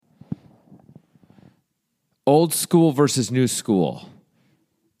Old school versus new school.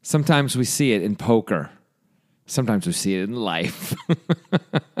 Sometimes we see it in poker. Sometimes we see it in life.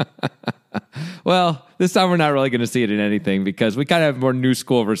 Well, this time we're not really going to see it in anything because we kind of have more new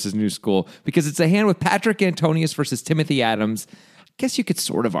school versus new school because it's a hand with Patrik Antonius versus Timothy Adams. I guess you could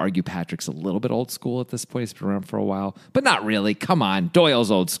sort of argue Patrick's a little bit old school at this point. He's been around for a while, but not really. Come on,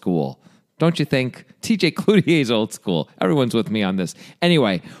 Doyle's old school. Don't you think? TJ Cloutier's old school. Everyone's with me on this.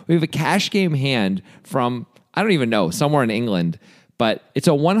 Anyway, we have a cash game hand from, I don't even know, somewhere in England, but it's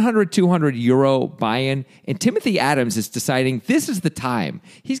a 100, 200 euro buy-in, and Timothy Adams is deciding this is the time.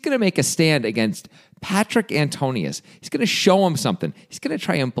 He's going to make a stand against Patrik Antonius. He's going to show him something. He's going to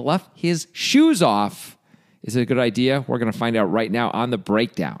try and bluff his shoes off. Is it a good idea? We're going to find out right now on The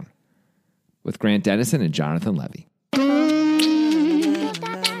Breakdown with Grant Dennison and Jonathan Levy.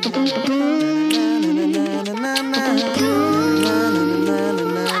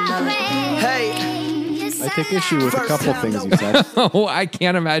 I take issue with a couple things you said. Oh, I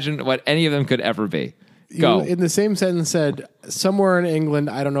can't imagine what any of them could ever be. Go. You, in the same sentence, said somewhere in England,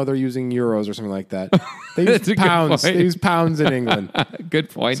 I don't know, they're using euros or something like that. They use pounds. They use pounds in England. Good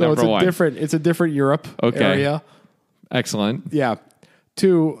point. So number one. It's a different Europe area. Excellent. Yeah.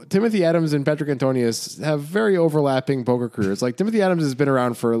 Two, Timothy Adams and Patrik Antonius have very overlapping poker careers. Like Timothy Adams has been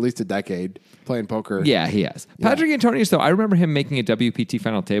around for at least a decade playing poker. Yeah, he has. Yeah. Patrik Antonius, though, I remember him making a WPT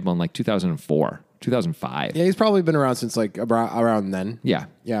final table in like 2004, 2005. Yeah, he's probably been around since like around then. Yeah.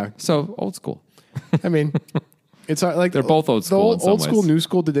 Yeah. So old school. I mean, it's like they're both old school. The old school, new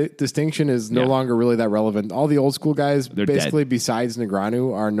school distinction is no longer really that relevant. All the old school guys, they're basically dead. Besides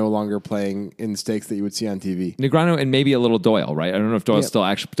Negreanu, are no longer playing in stakes that you would see on TV. Negreanu and maybe a little Doyle, right? I don't know if Doyle still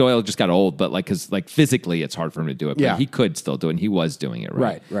actually. Doyle just got old, but like because like physically, it's hard for him to do it. But he could still do it, and he was doing it,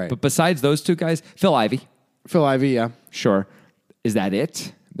 right? Right. But besides those two guys, Phil Ivey, yeah, sure. Is that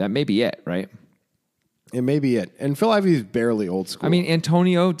it? That may be it, right? It may be it. And Phil Ivey's barely old school. I mean,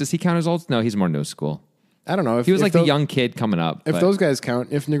 Antonio, does he count as old? No, he's more new school. I don't know. If he was like the young kid coming up. If those guys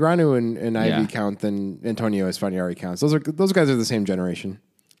count, if Negreanu and Ivey count, then Antonio Esfandiari counts. Those guys are the same generation.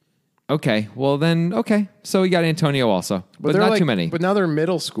 Okay. Well, then, okay. So we got Antonio also, but not too many. But now they're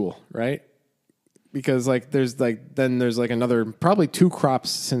middle school, right? Because there's another probably two crops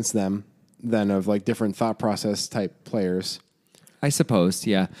since then of like different thought process type players. I suppose,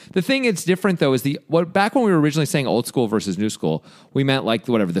 yeah. The thing that's different though is back when we were originally saying old school versus new school, we meant like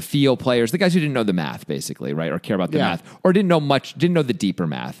whatever the feel players, the guys who didn't know the math basically, right, or care about the math, or didn't know the deeper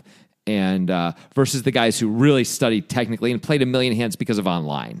math, and versus the guys who really studied technically and played a million hands because of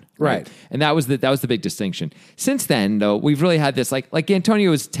online, right? And that was the big distinction. Since then, though, we've really had this like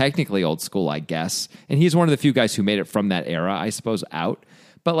Antonio is technically old school, I guess, and he's one of the few guys who made it from that era, I suppose, out.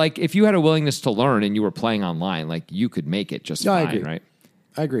 But like, if you had a willingness to learn and you were playing online, like you could make it just fine, right?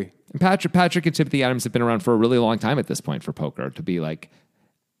 I agree. And Patrik and Timothy Adams have been around for a really long time at this point for poker to be like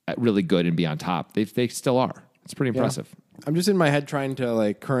really good and be on top. They still are. It's pretty impressive. I'm just in my head trying to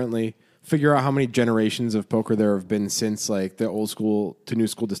like currently figure out how many generations of poker there have been since like the old school to new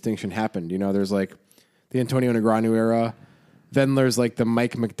school distinction happened. You know, there's like the Antonio Negreanu era. Then there's like the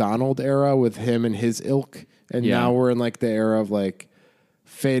Mike McDonald era with him and his ilk. And now we're in like the era of like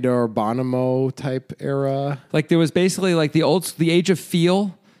Fedor Bonimo type era. Like there was basically like the age of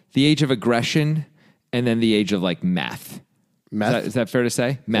feel, the age of aggression, and then the age of like meth. Meth? Is that fair to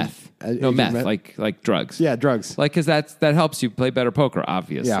say? Meth. Meth. Like drugs. Yeah, drugs. Like because that helps you play better poker,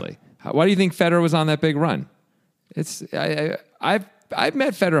 obviously. Yeah. Why do you think Federer was on that big run? I've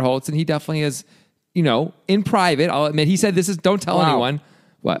met Federer Holtz, and he definitely is. You know, in private, I'll admit, he said don't tell anyone.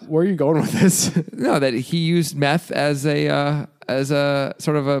 What? Where are you going with this? No, that he used meth as a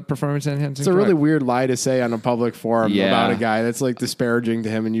sort of a performance enhancing. It's a really weird lie to say on a public forum about a guy that's like disparaging to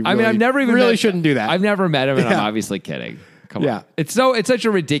him, and I've never even shouldn't do that. I've never met him, and I'm obviously kidding. Come on. It's such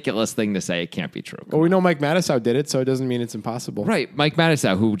a ridiculous thing to say. It can't be true. Well, we know Mike Matusow did it, so it doesn't mean it's impossible. Right. Mike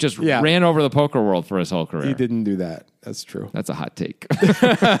Matusow, who just ran over the poker world for his whole career. He didn't do that. That's true. That's a hot take.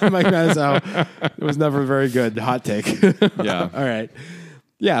 Mike Matusow was never very good. Hot take. Yeah. All right.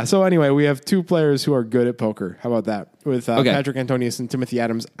 Yeah. So anyway, we have two players who are good at poker. How about that? With Patrik Antonius and Timothy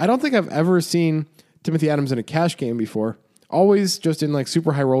Adams. I don't think I've ever seen Timothy Adams in a cash game before. Always just in like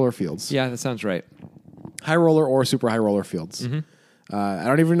super high roller fields. Yeah, that sounds right. High roller or super high roller fields. Mm-hmm. I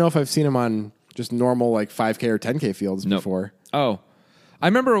don't even know if I've seen him on just normal like 5K or 10K fields before. Oh, I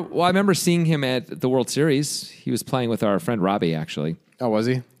remember seeing him at the World Series. He was playing with our friend Robbie, actually. Oh, was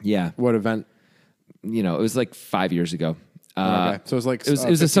he? Yeah. What event? You know, it was like 5 years ago. Okay. So it was like it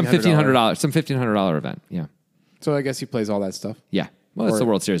was some $1,500 event. Yeah. So I guess he plays all that stuff. Yeah. Well, it's the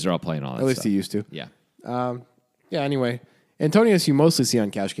World Series. They're all playing all that. At least stuff. He used to. Yeah. Yeah. Anyway, Antonius, you mostly see on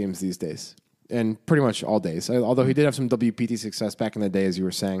cash games these days. and pretty much all days. Although he did have some WPT success back in the day, as you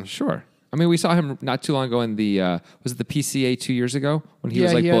were saying. Sure. I mean, we saw him not too long ago in the, was it the PCA 2 years ago when he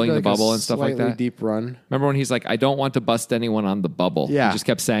was like bullying the bubble and stuff like that? Deep run. Remember when he's like, I don't want to bust anyone on the bubble. Yeah. He just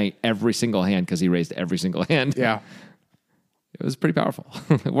kept saying every single hand because he raised every single hand. Yeah. It was pretty powerful.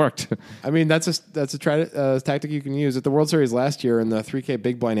 It worked. I mean, that's a tactic you can use. At the World Series last year in the 3K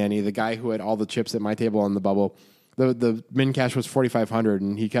Big Blind Ante, the guy who had all the chips at my table on the bubble, the min cash was $4,500,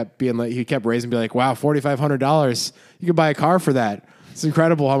 and he kept raising, be like, "Wow, $4,500! You could buy a car for that. It's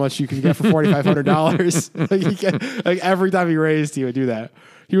incredible how much you can get for $4,500." like every time he raised, he would do that.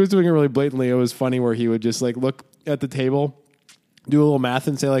 He was doing it really blatantly. It was funny where he would just like look at the table, do a little math,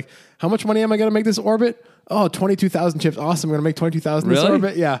 and say like, "How much money am I going to make this orbit? Oh, 22,000 chips. Awesome. I'm going to make 22,000 this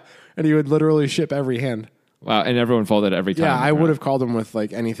orbit." Yeah. And he would literally ship every hand. Wow. And everyone folded every time. Yeah. I would have called him with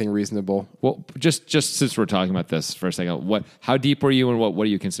like anything reasonable. Well, just since we're talking about this for a second, how deep were you and what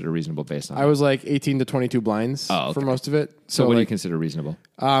do you consider reasonable based on I was like 18 to 22 blinds for most of it. So what do you consider reasonable?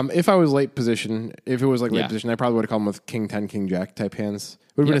 If I was late position, I probably would have called him with King 10, King Jack type hands.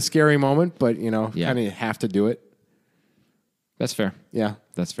 It would have been a scary moment, but kind of have to do it. That's fair. Yeah.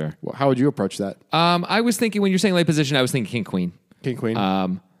 That's fair. Well, how would you approach that? I was thinking when you're saying late position, I was thinking King Queen. King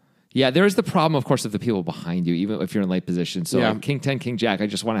Queen. Yeah, there is the problem, of course, of the people behind you, even if you're in late position. So like King 10, King Jack, I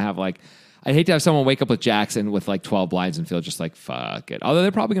just want to have I hate to have someone wake up with jacks and with like 12 blinds and feel just like, fuck it. Although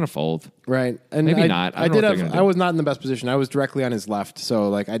they're probably going to fold. Right. And maybe not. I was not in the best position. I was directly on his left. So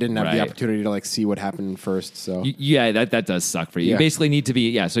like I didn't have the opportunity to like see what happened first. So that does suck for you. Yeah. You basically need to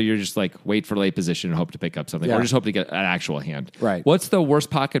be, so you're just like wait for late position and hope to pick up something or just hope to get an actual hand. Right. What's the worst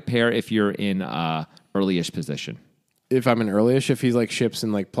pocket pair if you're in early-ish position? If I'm in early-ish, if he's like ships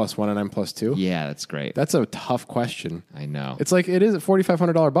in like +1 and I'm +2? Yeah, that's great. That's a tough question. I know. It's like it is a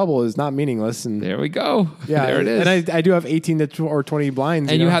 $4,500 bubble is not meaningless. And there we go. Yeah, there it is. And I do have 18 or 20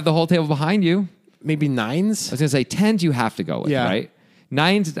 blinds. And you have the whole table behind you. Maybe nines? I was going to say 10s you have to go with, right?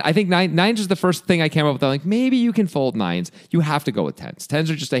 Nines, I think nines is the first thing I came up with. I'm like, maybe you can fold nines. You have to go with 10s. 10s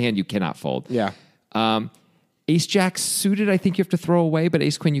are just a hand you cannot fold. Yeah. Ace Jack suited, I think you have to throw away, but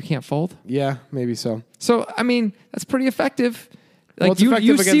Ace Queen you can't fold. Yeah, maybe so. So, I mean, that's pretty effective. Like well,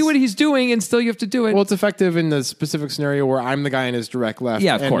 you see what he's doing, and still you have to do it. Well, it's effective in the specific scenario where I'm the guy in his direct left.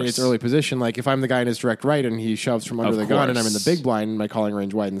 Yeah, of course. And it's early position. Like if I'm the guy in his direct right and he shoves from under the gun and I'm in the big blind, my calling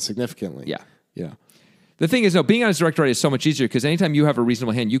range widens significantly. Yeah. Yeah. The thing is, being on his direct right is so much easier because anytime you have a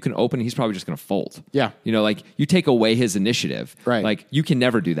reasonable hand, you can open. He's probably just going to fold. Yeah. Like you take away his initiative. Right. Like you can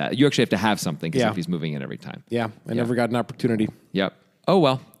never do that. You actually have to have something because if he's moving in every time. Yeah. I never got an opportunity. Yep. Oh,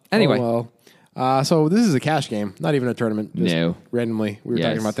 well. Anyway. Oh, well. So this is a cash game, not even a tournament. Just randomly. We were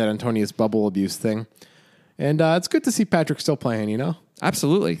talking about that Antonius bubble abuse thing. And it's good to see Patrik still playing,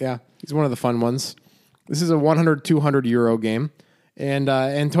 Absolutely. Yeah. He's one of the fun ones. This is a 100, 200 euro game. And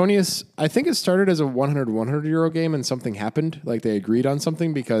Antonius, I think it started as a 100 euro game and something happened. Like they agreed on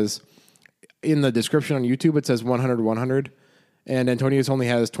something because in the description on YouTube it says 100. And Antonius only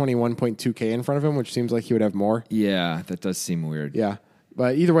has 21.2K in front of him, which seems like he would have more. Yeah, that does seem weird. Yeah.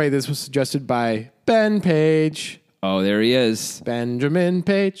 But either way, this was suggested by Ben Page. Oh, there he is. Benjamin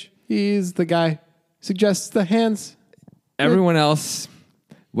Page. He's the guy. Suggests the hands. Everyone else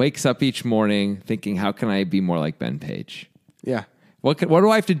wakes up each morning thinking, how can I be more like Ben Page? Yeah. What do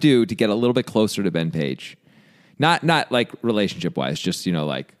I have to do to get a little bit closer to Ben Page? Not like relationship wise, just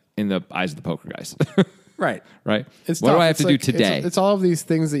like in the eyes of the poker guys. Right. Right. It's what tough. do I have to do today? It's all of these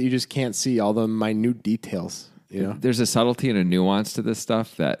things that you just can't see, all the minute details. There's a subtlety and a nuance to this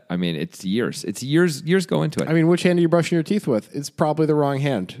stuff that it's years. It's years go into it. I mean, which hand are you brushing your teeth with? It's probably the wrong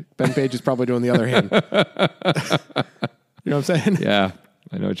hand. Ben Page is probably doing the other hand. You know what I'm saying? Yeah,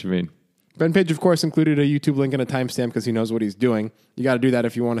 I know what you mean. Ben Page, of course, included a YouTube link and a timestamp because he knows what he's doing. You got to do that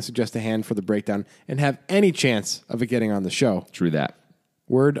if you want to suggest a hand for the breakdown and have any chance of it getting on the show. True that.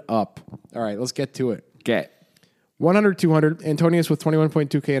 Word up. All right, let's get to it. Get 100, 200. Antonius with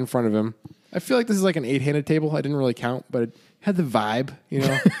 21.2K in front of him. I feel like this is like an 8-handed table. I didn't really count, but it had the vibe,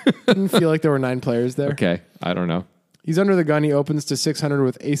 Didn't feel like there were 9 players there. Okay, I don't know. He's under the gun. He opens to 600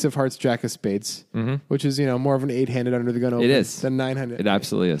 with Ace of Hearts, Jack of Spades, which is, more of an 8-handed under the gun open than 900. It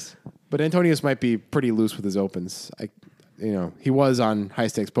absolutely is. But Antonius might be pretty loose with his opens. He was on high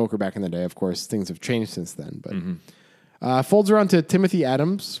stakes poker back in the day. Of course, things have changed since then. But folds around to Timothy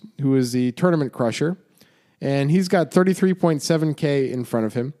Adams, who is the tournament crusher, and he's got 33.7K in front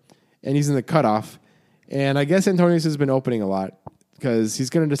of him, and he's in the cutoff. And I guess Antonius has been opening a lot because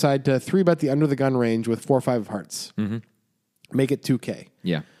he's going to decide to 3-bet the under the gun range with 4-5 of hearts. Make it 2K.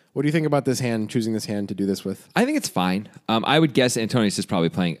 Yeah. What do you think about this hand, choosing this hand to do this with? I think it's fine. I would guess Antonius is probably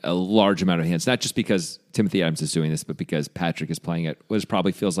playing a large amount of hands, not just because Timothy Adams is doing this, but because Patrik is playing it, which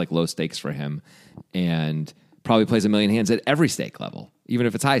probably feels like low stakes for him, and probably plays a million hands at every stake level, even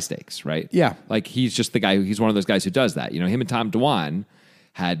if it's high stakes, right? Yeah. Like he's just the guy, he's one of those guys who does that. Him and Tom Dwan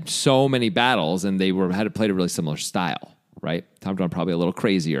had so many battles, and they had played a really similar style, right? Tom Dwan probably a little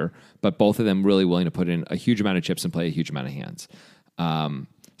crazier, but both of them really willing to put in a huge amount of chips and play a huge amount of hands.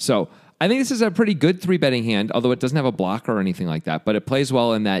 So I think this is a pretty good 3-betting hand, although it doesn't have a blocker or anything like that. But it plays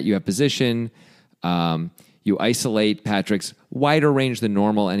well in that you have position. You isolate Patrik's wider range than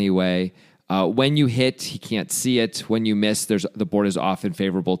normal anyway. When you hit, he can't see it. When you miss, the board is often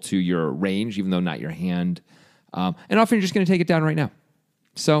favorable to your range, even though not your hand. And often you're just going to take it down right now.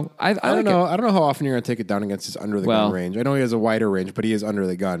 So I don't know. I don't know how often you're going to take it down against his under the gun range. I know he has a wider range, but he is under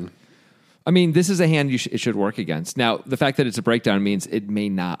the gun. I mean, this is a hand it should work against. Now, the fact that it's a breakdown means it may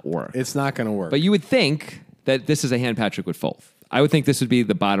not work. It's not going to work. But you would think that this is a hand Patrik would fold. I would think this would be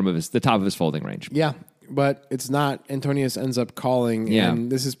the top of his folding range. Yeah, but it's not. Antonius ends up calling,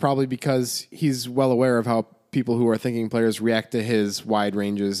 and this is probably because he's well aware of how people who are thinking players react to his wide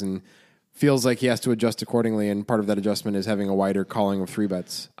ranges and feels like he has to adjust accordingly, and part of that adjustment is having a wider calling of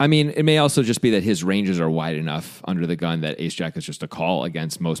 3-bets. I mean, it may also just be that his ranges are wide enough under the gun that ace-jack is just a call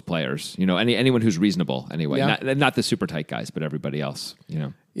against most players. Anyone who's reasonable anyway. Yeah. Not the super tight guys, but everybody else.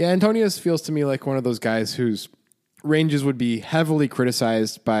 Yeah, Antonius feels to me like one of those guys whose ranges would be heavily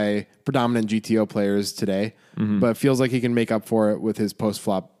criticized by predominant GTO players today, but feels like he can make up for it with his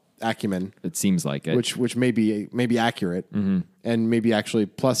post-flop acumen. It seems like it. Which may be accurate, and maybe actually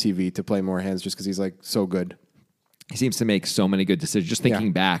plus EV to play more hands just because he's like so good. He seems to make so many good decisions. Just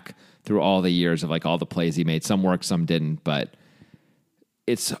thinking back through all the years of like all the plays he made, some worked, some didn't, but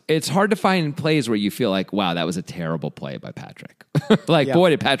it's hard to find plays where you feel like, wow, that was a terrible play by Patrik.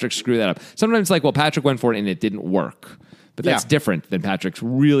 Boy, did Patrik screw that up. Sometimes like, well, Patrik went for it and it didn't work, but that's different than Patrick's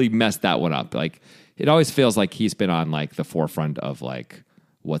really messed that one up. Like it always feels like he's been on like the forefront of like,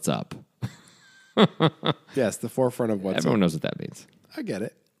 what's up? Yes, the forefront of what's Everyone up. knows what that means. I get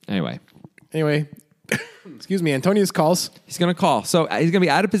it. Anyway, excuse me, Antonius calls. he's going to call. So he's going to be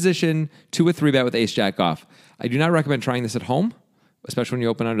out of position to a 3-bet with ace-jack off. I do not recommend trying this at home, especially when you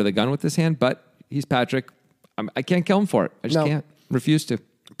open under the gun with this hand, but he's Patrik. I can't kill him for it. I just can't. Refuse to.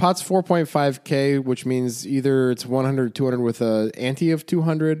 Pot's 4.5K, which means either it's 100, 200 with a ante of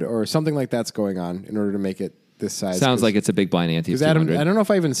 200 or something like that's going on in order to make it this size. Sounds like it's a big blind ante. Because Adam, I don't know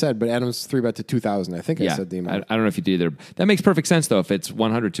if I even said, but Adam's 3-bet to 2,000. I think I said the amount. I don't know if you did either. That makes perfect sense, though, if it's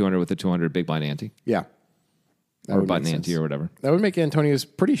 100, 200 with a 200 big blind ante. Yeah. Or button ante or whatever. That would make Antonius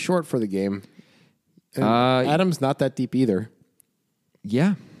pretty short for the game. And Adam's not that deep either.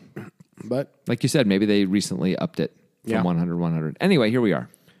 Yeah. But like you said, maybe they recently upped it from 100, 100. Anyway, here we are.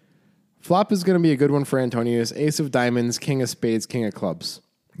 Flop is going to be a good one for Antonius. Ace of diamonds, king of spades, king of clubs.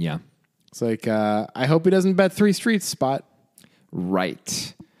 Yeah. It's like, I hope he doesn't bet 3 streets spot.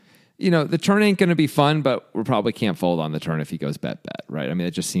 Right. The turn ain't going to be fun, but we probably can't fold on the turn if he goes bet, right? I mean,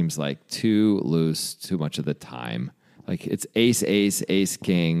 it just seems like too loose, too much of the time. Like it's ace, ace, ace,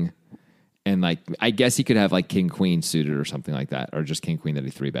 king. And like, I guess he could have like king, queen suited or something like that, or just king, queen that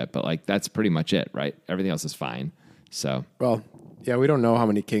he 3-bet. But like, that's pretty much it, right? Everything else is fine. So, well, yeah, we don't know how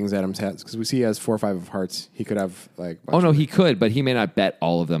many kings Adams has because we see he has 4 or 5 of hearts. He could have like. Oh no, he could, but he may not bet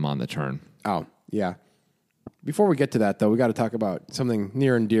all of them on the turn. Oh yeah. Before we get to that, though, we got to talk about something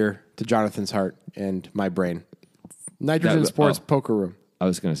near and dear to Jonathan's heart and my brain. Nitrogen Sports Poker Room. I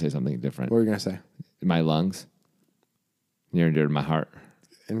was going to say something different. What were you going to say? My lungs, near and dear to my heart.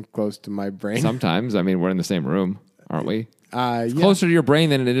 And close to my brain. Sometimes. I mean, we're in the same room, aren't we? It's closer to your brain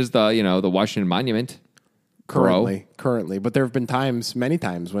than it is the Washington Monument. Currently. But there have been many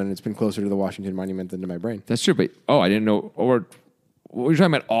times, when it's been closer to the Washington Monument than to my brain. That's true. But, I didn't know. Or were you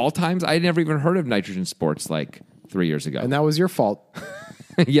talking about all times? I never even heard of Nitrogen Sports like 3 years ago. And that was your fault.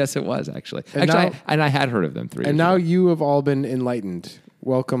 Yes, it was, actually. I had heard of them 3 years ago. And now you have all been enlightened.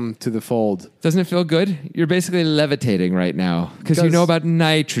 Welcome to the fold. Doesn't it feel good? You're basically levitating right now because you know about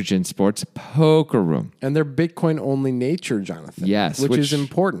Nitrogen Sports Poker Room. And their Bitcoin-only nature, Jonathan. Yes. Which is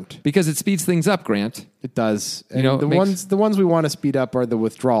important. Because it speeds things up, Grant. It does. And the ones we want to speed up are the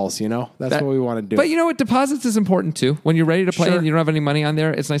withdrawals, That's what we want to do. But you know what? Deposits is important too. When you're ready to play and you don't have any money on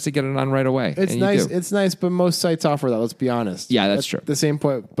there, it's nice to get it on right away. It's nice. It's nice, but most sites offer that, let's be honest. Yeah, that's true. The same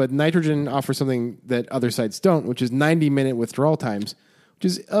point. But Nitrogen offers something that other sites don't, which is 90-minute withdrawal times. Which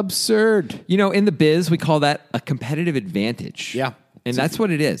is absurd. In the biz, we call that a competitive advantage. Yeah. And that's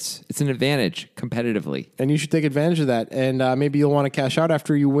what it is. It's an advantage competitively. And you should take advantage of that. And maybe you'll want to cash out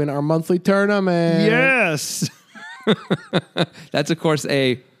after you win our monthly tournament. Yes. That's, of course,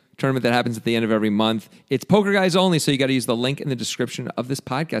 a tournament that happens at the end of every month. It's poker guys only, so you got to use the link in the description of this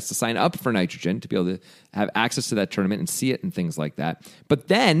podcast to sign up for Nitrogen to be able to have access to that tournament and see it and things like that. But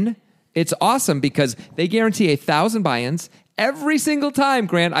then it's awesome because they guarantee 1,000 buy-ins every single time,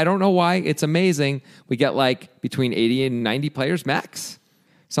 Grant. I don't know why. It's amazing. We get like between 80 and 90 players max.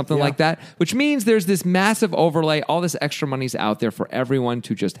 Something like that, which means there's this massive overlay. All this extra money's out there for everyone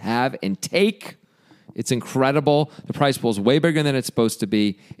to just have and take. It's incredible. The prize pool is way bigger than it's supposed to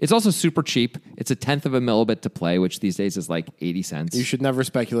be. It's also super cheap. It's a tenth of a millibit to play, which these days is like 80 cents. You should never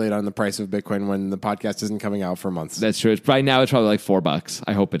speculate on the price of Bitcoin when the podcast isn't coming out for months. That's true. Right now, it's probably like $4.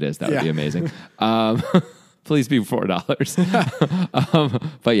 I hope it is. That would be amazing. Please be $4.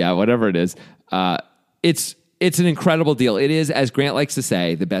 But yeah, whatever it is, it's an incredible deal. It is, as Grant likes to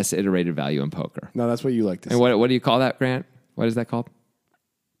say, the best iterated value in poker. No, that's what you like to say. And what do you call that, Grant? What is that called?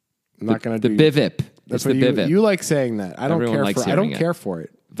 I'm not going to do the BIVIP. That's it's what the BIVIP. You like saying that. I don't care for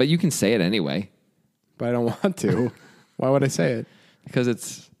it. But you can say it anyway. But I don't want to. Why would I say it? Because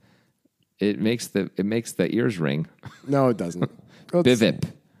it makes the ears ring. No, it doesn't. BIVIP.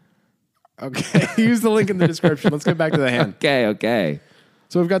 Okay. Use the link in the description. Let's get back to the hand. Okay.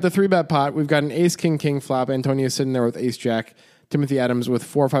 So we've got the 3-bet pot. We've got an ace, king, king flop. Antonius sitting there with ace, jack. Timothy Adams with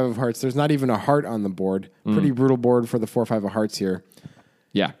 4 or 5 of hearts. There's not even a heart on the board. Pretty brutal board for the 4 or 5 of hearts here.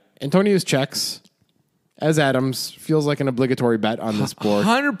 Yeah. Antonius checks. As Adams, feels like an obligatory bet on this board.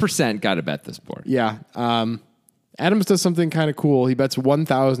 100% got to bet this board. Yeah. Adams does something kind of cool. He bets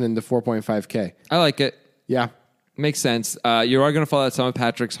 1,000 into 4.5K. I like it. Yeah. Makes sense. You are going to follow out some of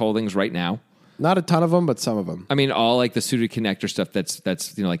Patrick's holdings right now. Not a ton of them, but some of them. I mean, all like the suited connector stuff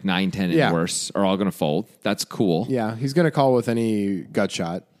that's like 9, 10 and worse are all going to fold. That's cool. Yeah, he's going to call with any gut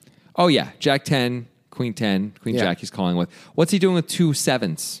shot. Oh, yeah. Jack 10, Queen 10, Queen Jack he's calling with. What's he doing with 2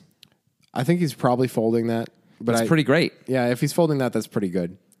 7s? I think he's probably folding that. But That's pretty great. Yeah, if he's folding that, that's pretty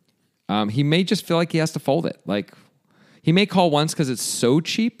good. He may just feel like he has to fold it. Like, he may call once because it's so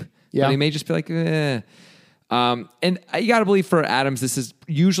cheap. Yeah. But he may just be like, eh. And you got to believe for Adams, this is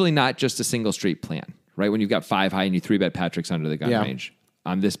usually not just a single street plan, right? When you've got 5 high and you 3-bet Patrick's under the gun range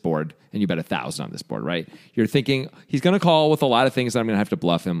on this board, and you bet 1,000 on this board, right? You're thinking he's going to call with a lot of things that I'm going to have to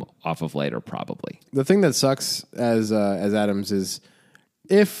bluff him off of later, probably. The thing that sucks as Adams is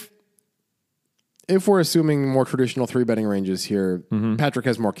if we're assuming more traditional 3-betting ranges here, Patrick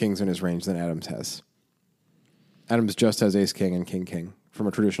has more kings in his range than Adams has. Adams just has ace king and king king from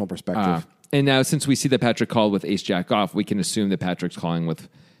a traditional perspective. And now, since we see that Patrick called with ace jack off, we can assume that Patrick's calling with.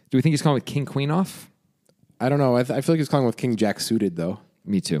 Do we think he's calling with king queen off? I don't know. I feel like he's calling with king jack suited though.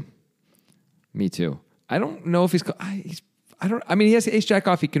 Me too. I don't know if he's. I mean, he has ace jack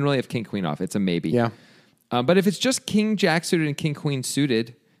off. He can really have king queen off. It's a maybe. Yeah. But if it's just king jack suited and king queen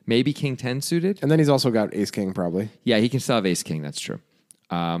suited, maybe king 10 suited. And then he's also got ace king probably. Yeah, he can still have ace king. That's true.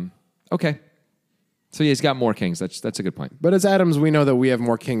 Okay. So he's got more kings. That's a good point. But as Adams, we know that we have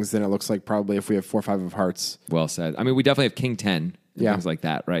more kings than it looks like probably if we have 4 or 5 of hearts. Well said. I mean, we definitely have king 10 and things like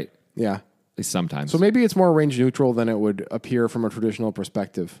that, right? Yeah. At least sometimes. So maybe it's more range neutral than it would appear from a traditional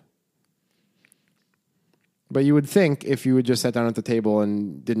perspective. But you would think if you would just sat down at the table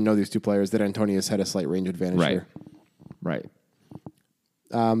and didn't know these two players that Antonius had a slight range advantage here. Right.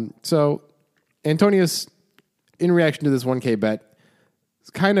 So Antonius, in reaction to this 1K bet, is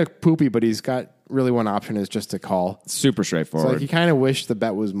kind of poopy, but he's got really one option is just to call. Super straightforward. So like he kind of wished the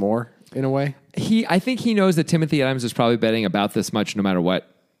bet was more in a way. I think he knows that Timothy Adams is probably betting about this much no matter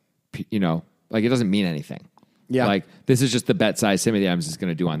what, like it doesn't mean anything. Yeah. Like this is just the bet size Timothy Adams is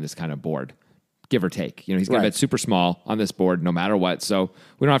going to do on this kind of board, give or take. He's going to bet super small on this board no matter what. So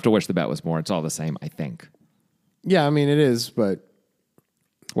we don't have to wish the bet was more. It's all the same, I think. Yeah, I mean, it is, but...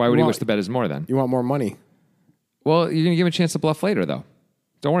 Why would he wish the bet is more then? You want more money. Well, you're going to give him a chance to bluff later, though.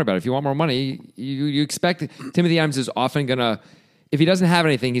 Don't worry about it. If you want more money, you expect Timothy Adams is often going to, if he doesn't have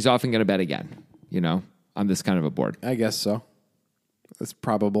anything, he's often going to bet again, on this kind of a board. I guess so. It's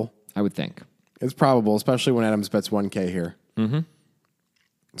probable. I would think. It's probable, especially when Adams bets 1K here. Mm-hmm.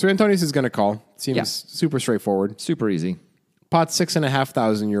 So Antonius is going to call. Seems super straightforward. Super easy. Pot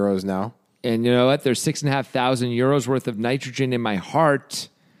 6,500 euros now. And you know what? There's 6,500 euros worth of nitrogen in my heart.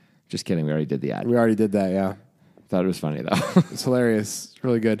 Just kidding. We already did the ad. We already did that, yeah. Thought it was funny, though. It's hilarious. It's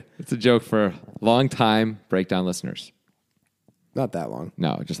really good. It's a joke for long-time breakdown listeners. Not that long.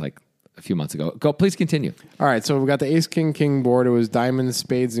 No, just like a few months ago. Go, please continue. All right, so we got the ace, king, king board. It was diamonds,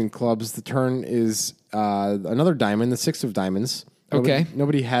 spades, and clubs. The turn is another diamond, the 6 of diamonds. Okay.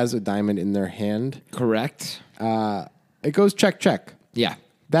 Nobody has a diamond in their hand. Correct. It goes check, check. Yeah.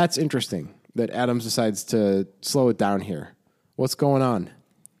 That's interesting that Adams decides to slow it down here. What's going on?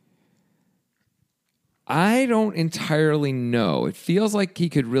 I don't entirely know. It feels like he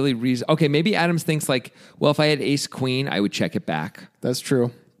could really reason. Okay, maybe Adams thinks like, well, if I had ace queen, I would check it back. That's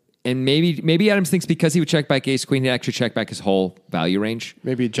true. And maybe Adams thinks because he would check back ace queen, he'd actually check back his whole value range.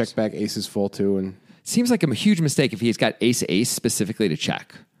 Maybe he'd check back aces full too. And seems like a huge mistake if he's got ace specifically to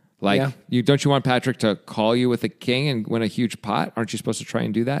check. Like, don't you want Patrik to call you with a king and win a huge pot? Aren't you supposed to try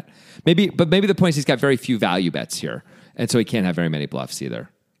and do that? Maybe the point is he's got very few value bets here, and so he can't have very many bluffs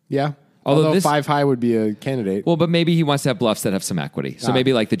either. Yeah. Although 5 high would be a candidate. Well, but maybe he wants to have bluffs that have some equity. So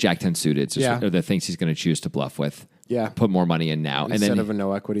maybe like the Jack 10 suited, or the things he's going to choose to bluff with. Yeah. Put more money in now. Instead of a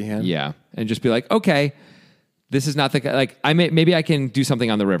no equity hand. Yeah. And just be like, okay, this is not maybe I can do something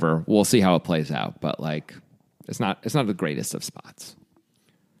on the river. We'll see how it plays out. But like, it's not the greatest of spots.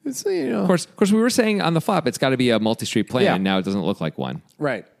 It's, Of course, we were saying on the flop, it's got to be a multi-street play, and now it doesn't look like one.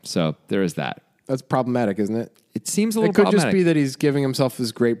 Right. So there is that. That's problematic, isn't it? It seems a little It could problematic. just be that he's giving himself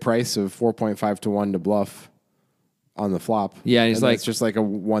this great price of 4.5 to 1 to bluff on the flop. Yeah, and he's like, it's just like a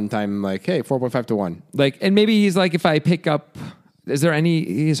one-time, like, hey, 4.5 to 1. Like, and maybe he's like, if I pick up, is there any,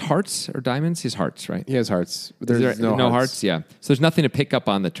 he has hearts or diamonds? He has hearts, right? He has hearts. But Is there's there no hearts. Yeah. So there's nothing to pick up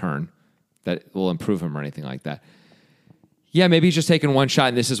on the turn that will improve him or anything like that. Yeah, maybe he's just taking one shot,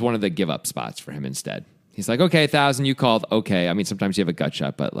 and this is one of the give-up spots for him instead. He's like, okay, 1,000, you called. Okay. I mean, sometimes you have a gut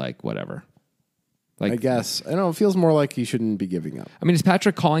shot, but like, whatever. Like, I guess. I don't know. It feels more like he shouldn't be giving up. I mean, is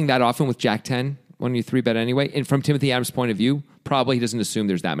Patrik calling that often with Jack 10 when you 3-bet anyway? And from Timothy Adams' point of view, probably he doesn't assume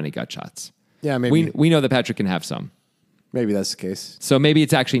there's that many gut shots. Yeah, maybe. We know that Patrik can have some. Maybe that's the case. So maybe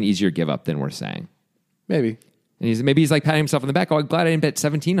it's actually an easier give-up than we're saying. Maybe. And maybe he's like patting himself on the back. Oh, I'm glad I didn't bet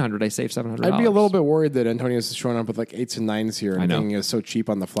 $1,700. I saved $700. I'd be a little bit worried that Antonius is showing up with like 8s and 9s here and thinking it's so cheap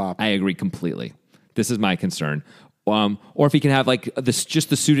on the flop. I agree completely. This is my concern. Or if he can have like just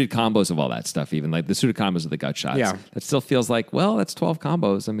the suited combos of all that stuff, even like the suited combos of the gut shots. Yeah. That still feels like, well, that's 12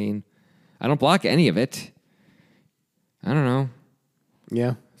 combos. I mean, I don't block any of it. I don't know.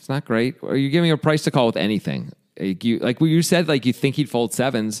 Yeah. It's not great. Are you giving a price to call with anything? Like what you said, like you think he'd fold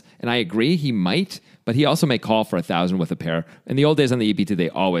 7s, and I agree he might, but he also may call for 1,000 with a pair. In the old days on the EP2, they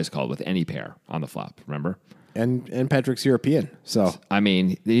always called with any pair on the flop. Remember? And Patrick's European, so I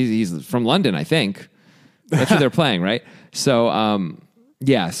mean, he's from London, I think. That's what they're playing, right? So,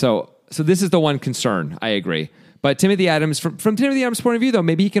 So this is the one concern. I agree. But Timothy Adams, from Timothy Adams' point of view, though,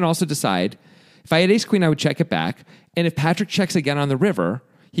 maybe he can also decide, if I had ace queen, I would check it back. And if Patrik checks again on the river,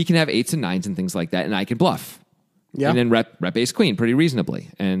 he can have 8s and 9s and things like that, and I can bluff. Yeah. And then rep ace queen pretty reasonably.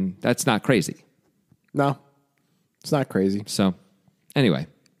 And that's not crazy. No, it's not crazy. So, anyway,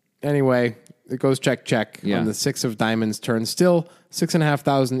 it goes check on the 6 of diamonds turn. Still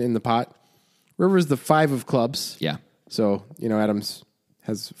 6,500 in the pot. River's the 5 of clubs. Yeah. So, Adams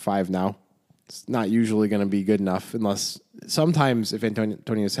has 5 now. It's not usually going to be good enough unless sometimes if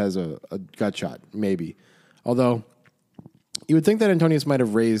Antonius has a gut shot, maybe. Although you would think that Antonius might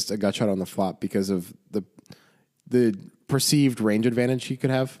have raised a gut shot on the flop because of the perceived range advantage he could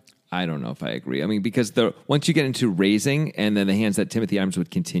have. I don't know if I agree. I mean, because once you get into raising and then the hands that Timothy Adams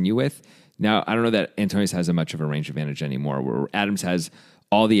would continue with, now I don't know that Antonius has a much of a range advantage anymore, where Adams has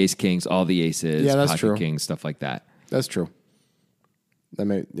all the ace kings, all the aces, that's pocket true. kings, stuff like that. That's true.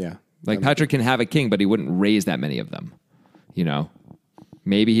 Patrik can have a king, but he wouldn't raise that many of them.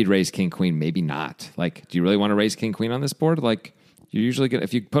 Maybe he'd raise king, queen, maybe not. Like, do you really want to raise king, queen on this board? Like, you're usually going to,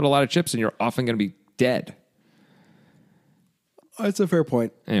 if you put a lot of chips in, you're often going to be dead. That's a fair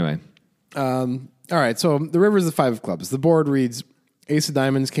point. Anyway. All right, so the river is the 5 of clubs. The board reads ace of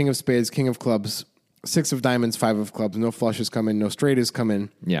diamonds, king of spades, king of clubs, 6 of diamonds, 5 of clubs. No flushes come in, no straights come in.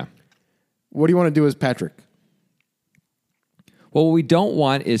 Yeah. What do you want to do as Patrik? Well, what we don't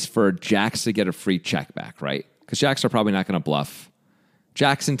want is for jacks to get a free check back, right? Because jacks are probably not going to bluff.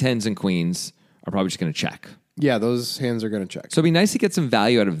 Jacks and 10s and queens are probably just going to check. Yeah, those hands are going to check. So it'd be nice to get some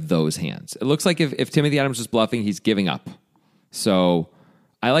value out of those hands. It looks like if Timothy Adams was bluffing, he's giving up. So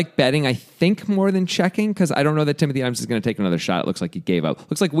I like betting, I think, more than checking, because I don't know that Timothy Adams is going to take another shot. It looks like he gave up.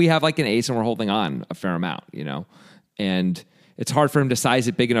 Looks like we have like an ace and we're holding on a fair amount, And it's hard for him to size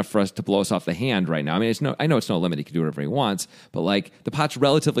it big enough for us to blow us off the hand right now. I mean, I know it's no limit. He can do whatever he wants, but like the pot's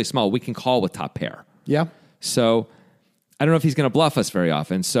relatively small. We can call with top pair. Yeah. So I don't know if he's going to bluff us very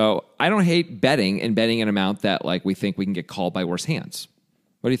often. So I don't hate betting and betting an amount that like we think we can get called by worse hands.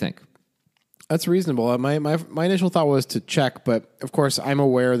 What do you think? That's reasonable. My initial thought was to check, but of course I'm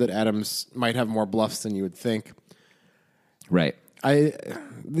aware that Adams might have more bluffs than you would think. Right.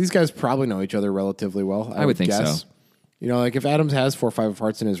 These guys probably know each other relatively well. I would think guess. so. Like if Adams has 4 or 5 of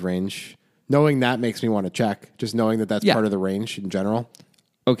hearts in his range, knowing that makes me want to check. Just knowing that that's part of the range in general.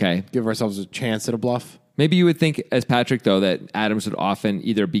 Okay. Give ourselves a chance at a bluff. Maybe you would think as Patrik, though, that Adams would often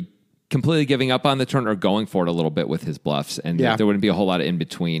either be completely giving up on the turn or going for it a little bit with his bluffs, and Yeah. there wouldn't be a whole lot of in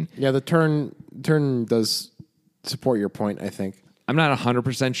between. Yeah, the turn does support your point, I think. I'm not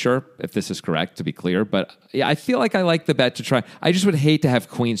 100% sure if this is correct, to be clear, but yeah, I feel like I like the bet to try. I just would hate to have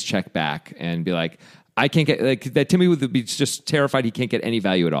queens check back and be like, I can't get, like, that Timmy would be just terrified he can't get any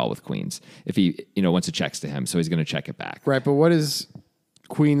value at all with queens if he, once it checks to him, so he's going to check it back. Right, but what is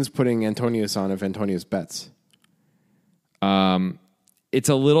queens putting Antonius on if Antonius bets? It's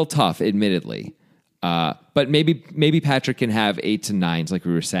a little tough, admittedly, but maybe Patrik can have 8s and 9s, like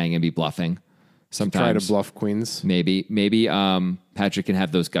we were saying, and be bluffing. Sometimes Try to bluff queens. Maybe Patrik can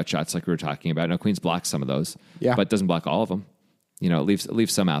have those gut shots like we were talking about. Now queens blocks some of those, but doesn't block all of them. It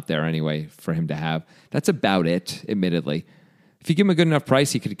leaves some out there anyway for him to have. That's about it, admittedly. If you give him a good enough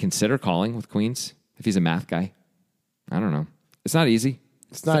price, he could consider calling with queens if he's a math guy. I don't know. It's not easy.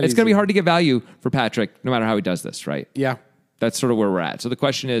 It's going to be hard to get value for Patrik no matter how he does this, right? Yeah. That's sort of where we're at. So the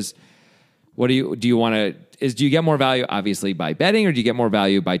question is, do you get more value obviously by betting, or do you get more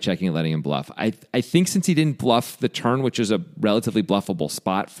value by checking and letting him bluff? I think since he didn't bluff the turn, which is a relatively bluffable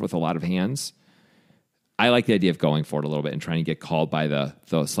spot with a lot of hands, I like the idea of going for it a little bit and trying to get called by the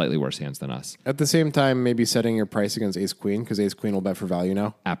slightly worse hands than us. At the same time, maybe setting your price against ace queen, because ace queen will bet for value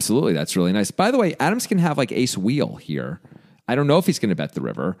now. Absolutely. That's really nice. By the way, Adams can have like ace wheel here. I don't know if he's going to bet the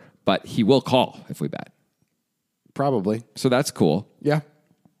river, but he will call if we bet. Probably. So that's cool. Yeah.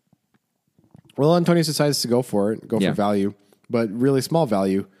 Well, Antonius decides to go for it, for value, but really small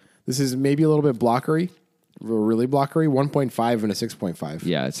value. This is maybe a little bit blockery, really blockery, 1.5 and a 6.5.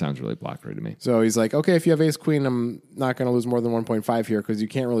 Yeah, it sounds really blockery to me. So he's like, okay, if you have ace queen, I'm not going to lose more than 1.5 here because you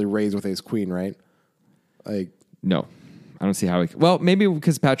can't really raise with ace queen, right? Like, no. I don't see how well, maybe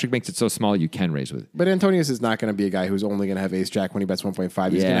because Patrik makes it so small you can raise with it. But Antonius is not going to be a guy who's only going to have ace jack when he bets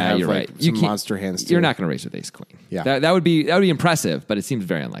 1.5. He's going to have some monster hands too. You're not going to raise with ace queen. Yeah. That would be impressive, but it seems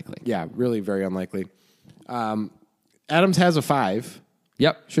very unlikely. Yeah, really very unlikely. Adams has a 5.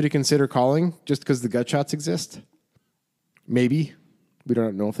 Yep. Should he consider calling just because the gut shots exist? Maybe. We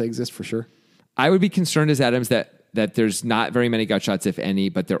don't know if they exist for sure. I would be concerned as Adams that there's not very many gut shots, if any,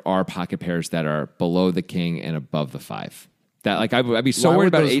 but there are pocket pairs that are below the king and above the 5. That I'd be so worried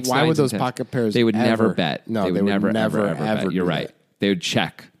about 8s. Why would those pocket pairs? They would never bet. No, they would never bet. You're right. They would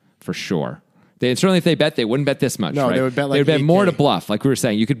check for sure. Certainly if they bet, they wouldn't bet this much. No, right? they would bet like they would bet 8K. more to bluff. Like we were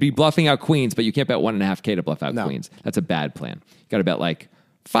saying, you could be bluffing out queens, but you can't bet 1.5K to bluff out No. queens. That's a bad plan. You got to bet like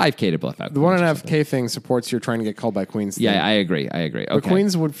 5K to bluff out. The 1.5K thing supports your trying to get called by queens. Yeah, thing. I agree. Okay. But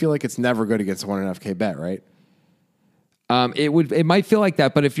queens would feel like it's never good against a 1.5K bet, right? It might feel like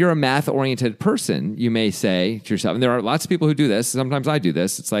that, but if you're a math-oriented person, you may say to yourself, and there are lots of people who do this, sometimes I do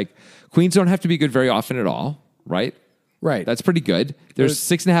this, it's like, queens don't have to be good very often at all, right? Right. That's pretty good. There's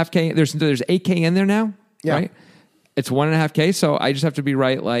 6.5K, there's 8K in there now, right? It's 1.5K, so I just have to be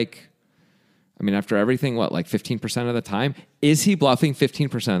right, after everything, 15% of the time? Is he bluffing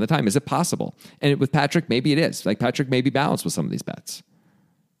 15% of the time? Is it possible? And with Patrik, maybe it is. Patrik may be balanced with some of these bets.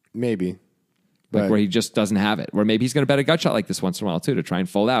 Maybe. Where he just doesn't have it. Where maybe he's going to bet a gut shot like this once in a while, too, to try and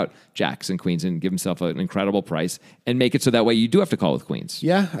fold out jacks and queens and give himself an incredible price and make it so that way you do have to call with queens.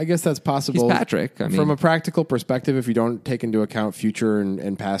 Yeah, I guess that's possible. He's Patrik. From a practical perspective, if you don't take into account future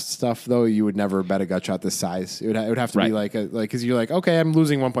and past stuff, though, you would never bet a gut shot this size. It would have to be because you're like, okay, I'm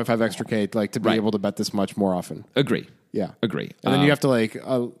losing 1.5 extra K to be able to bet this much more often. Agree. Yeah. Agree. And then you have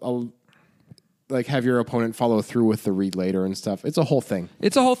to have your opponent follow through with the read later and stuff. It's a whole thing.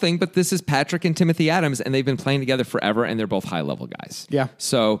 But this is Patrik and Timothy Adams, and they've been playing together forever, and they're both high-level guys. Yeah.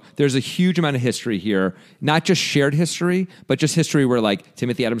 So there's a huge amount of history here, not just shared history, but just history where,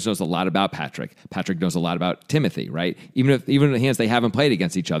 Timothy Adams knows a lot about Patrik. Patrik knows a lot about Timothy, right? Even in the hands they haven't played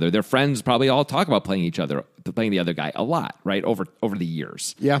against each other, their friends probably all talk about playing the other guy a lot, right, over the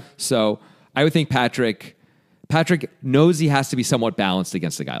years. Yeah. So I would think Patrik knows he has to be somewhat balanced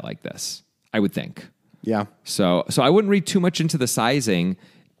against a guy like this. I would think. Yeah. So I wouldn't read too much into the sizing,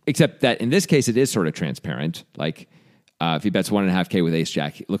 except that in this case it is sort of transparent. If he bets 1.5K with ace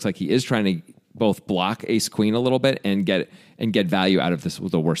jack, it looks like he is trying to both block ace queen a little bit and get value out of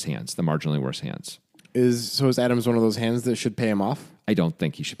the worst hands, the marginally worse hands. Is Adams one of those hands that should pay him off? I don't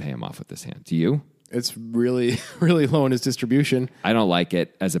think he should pay him off with this hand. Do you? It's really, really low in his distribution. I don't like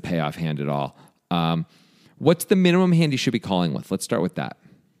it as a payoff hand at all. What's the minimum hand he should be calling with? Let's start with that.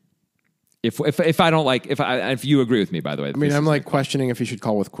 If you agree with me, by the way. I'm questioning if he should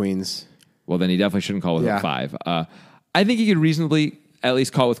call with queens. Well, then he definitely shouldn't call with a 5. I think he could reasonably at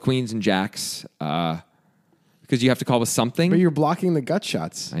least call with queens and jacks because you have to call with something. But you're blocking the gut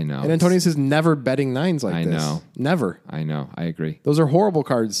shots. I know. And Antonius is never betting 9s like this. I know. Never. I know. I agree. Those are horrible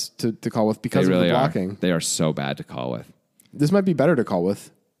cards to call with because they really of the blocking. They are so bad to call with. This might be better to call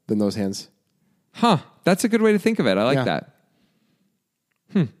with than those hands. Huh. That's a good way to think of it. I like that.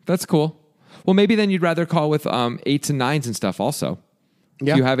 That's cool. Well, maybe then you'd rather call with 8s and 9s and stuff also.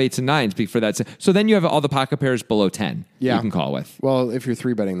 Yeah. If you have 8s and 9s for that. So then you have all the pocket pairs below 10 you can call with. Well, if you're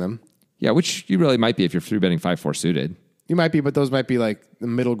 3-betting them. Yeah, which you really might be if you're 3-betting 5-4 suited. You might be, but those might be like the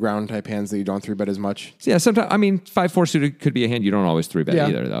middle ground type hands that you don't 3-bet as much. So yeah, sometimes, 5-4 suited could be a hand you don't always 3-bet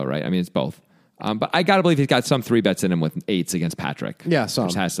either, though, right? I mean, it's both. But I got to believe he's got some 3-bets in him with 8s against Patrik. Yeah, some.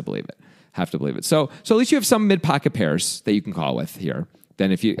 Just has to believe it. Have to believe it. So at least you have some mid-pocket pairs that you can call with here.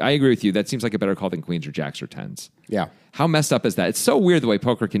 Then I agree with you. That seems like a better call than queens or jacks or 10s. Yeah. How messed up is that? It's so weird the way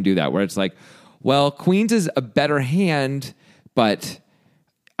poker can do that, where it's like, well, queens is a better hand, but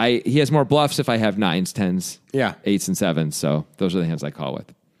he has more bluffs if I have 9s, 10s, 8s, and 7s. So those are the hands I call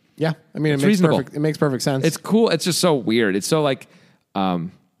with. Yeah. I mean, it makes perfect sense. It's cool. It's just so weird. It's so like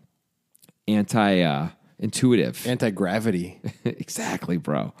intuitive. Anti-gravity. Exactly,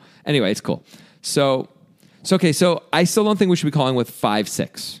 bro. Anyway, it's cool. So I still don't think we should be calling with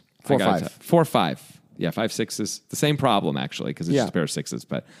 5-6. 4-5. 4-5. Yeah, 5-6 is the same problem actually because it's just a pair of 6s.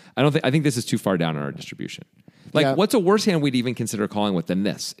 But I think this is too far down in our distribution. Like, what's a worse hand we'd even consider calling with than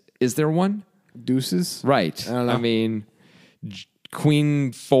this? Is there one? Deuces? Right. I don't know. I mean,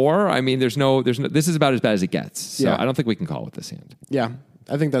 Queen 4. I mean, there's no. This is about as bad as it gets. So I don't think we can call with this hand. Yeah,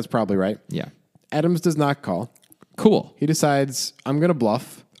 I think that's probably right. Yeah. Adams does not call. Cool. He decides, I'm going to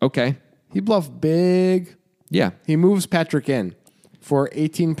bluff. Okay. He bluffed big. Yeah. He moves Patrik in for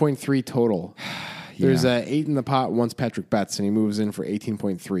 18.3 total. There's a 8 in the pot once Patrik bets, and he moves in for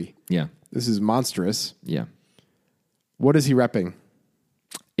 18.3. Yeah. This is monstrous. Yeah. What is he repping?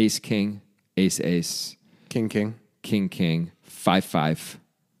 Ace, king, ace, ace, King, king. king, king, 5-5,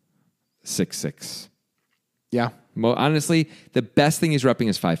 6-6. Yeah. Honestly, the best thing he's repping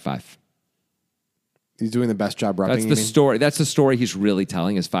is 5-5. He's doing the best job repping. That's the story. That's the story he's really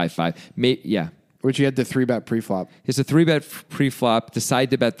telling is 5-5. Yeah. Which he had the 3-bet pre-flop. He's a 3-bet pre-flop,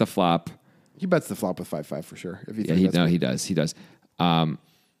 decide to bet the flop. He bets the flop with 5-5 for sure. If He does. He does.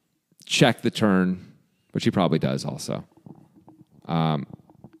 Check the turn, which he probably does also. And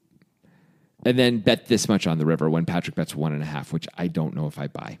then bet this much on the river when Patrik bets 1.5, which I don't know if I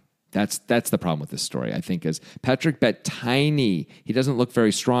buy. That's the problem with this story, I think, is Patrik bet tiny. He doesn't look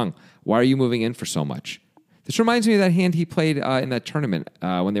very strong. Why are you moving in for so much? This reminds me of that hand he played in that tournament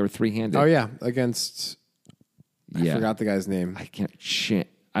when they were 3-handed. Oh, yeah. Against, I forgot the guy's name.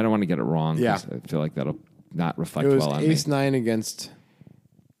 I don't want to get it wrong. Yeah. I feel like that'll not reflect well on me. It was ace-9 against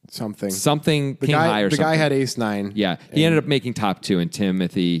something. Something king high or something. The guy had ace-9. Yeah. He ended up making top 2, and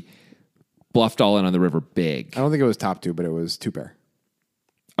Timothy bluffed all in on the river big. I don't think it was top 2, but it was 2-pair.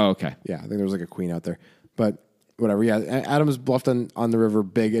 Oh, okay. Yeah, I think there was like a queen out there. But whatever. Yeah, Adams bluffed on the river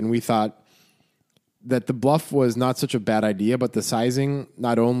big, and we thought that the bluff was not such a bad idea, but the sizing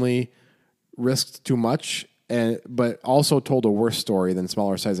not only risked too much, but also told a worse story than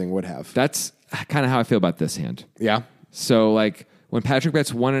smaller sizing would have. That's kind of how I feel about this hand. Yeah. So, like, when Patrik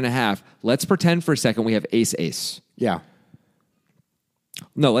bets 1.5, let's pretend for a second we have ace-ace. Yeah.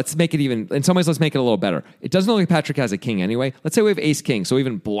 No, let's make it even. In some ways, let's make it a little better. It doesn't look like Patrik has a king anyway. Let's say we have ace-king, so we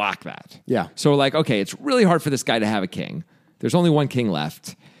even block that. Yeah. So we're like, okay, it's really hard for this guy to have a king. There's only one king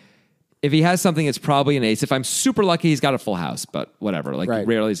left. If he has something, it's probably an ace. If I'm super lucky, he's got a full house, but whatever. Like,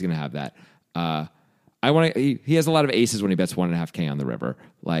 rarely he's going to have that. He has a lot of aces when he bets 1.5 king on the river.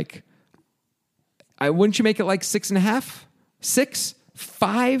 Like, wouldn't you make it like 6.5? 6?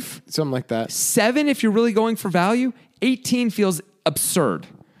 5? Something like that. 7 if you're really going for value? 18 feels absurd.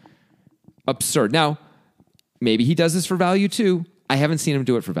 Absurd. Now, maybe he does this for value too. I haven't seen him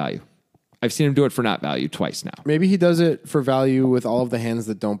do it for value. I've seen him do it for not value twice now. Maybe he does it for value with all of the hands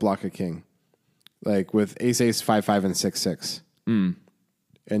that don't block a king. Like with ace-ace, 5-5, and 6-6.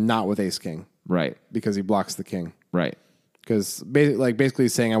 And not with ace-king. Right. Because he blocks the king. Right. Because basically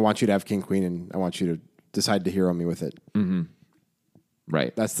saying, I want you to have king-queen and I want you to decide to hero me with it. Mm-hmm.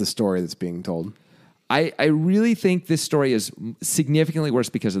 Right. That's the story that's being told. I really think this story is significantly worse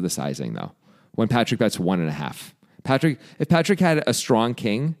because of the sizing, though. When Patrik bets 1.5. If Patrik had a strong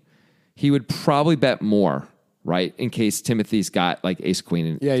king, he would probably bet more, right? In case Timothy's got like ace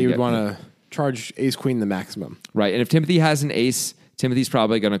queen. Yeah, you would want to charge ace queen the maximum. Right. And if Timothy has an ace, Timothy's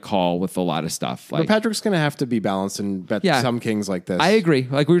probably going to call with a lot of stuff. Like, but Patrick's going to have to be balanced and bet some kings like this. I agree.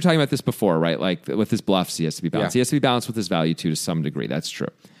 Like we were talking about this before, right? Like with his bluffs, he has to be balanced. Yeah. He has to be balanced with his value too, to some degree. That's true.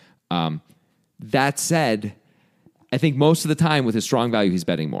 That said, I think most of the time with his strong value, he's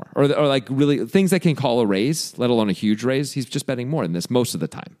betting more. Or like really things that can call a raise, let alone a huge raise, he's just betting more than this most of the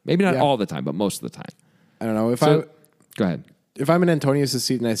time. Maybe not all the time, but most of the time. I don't know. Go ahead. If I'm in Antonius'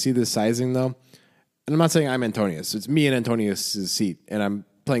 seat and I see this sizing though, and I'm not saying I'm Antonius, it's me in Antonius' seat, and I'm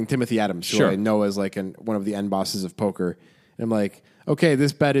playing Timothy Adams, who Sure. I know as like one of the end bosses of poker. And I'm like, okay,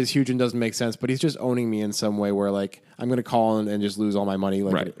 this bet is huge and doesn't make sense, but he's just owning me in some way where like I'm going to call and just lose all my money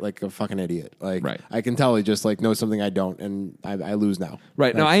like a fucking idiot. Like I can tell he just like knows something I don't, and I lose now.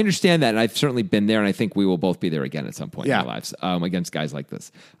 Right. No, I understand that, and I've certainly been there, and I think we will both be there again at some point in our lives against guys like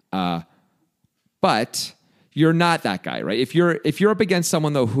this. But you're not that guy, right? If you're up against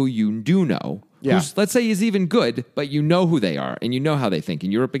someone though who you do know, who's, let's say he's even good, but you know who they are and you know how they think,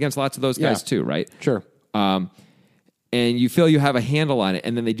 and you're up against lots of those guys too, right? Sure. And you feel you have a handle on it,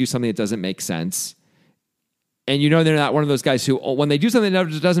 and then they do something that doesn't make sense, and you know they're not one of those guys who, when they do something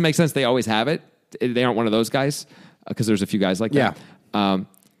that doesn't make sense, they always have it. They aren't one of those guys, because there's a few guys like that. Then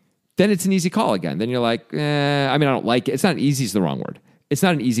it's an easy call again. Then you're like, I don't like it. It's not easy is the wrong word. It's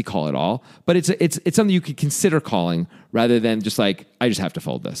not an easy call at all, but it's something you could consider calling rather than just like, I just have to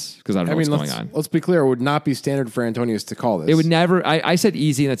fold this because I don't know what's going on. Let's be clear. It would not be standard for Antonius to call this. It would never. I said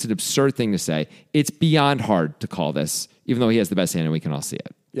easy, and that's an absurd thing to say. It's beyond hard to call this, even though he has the best hand and we can all see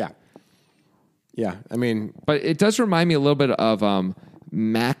it. Yeah. Yeah. I mean, but it does remind me a little bit of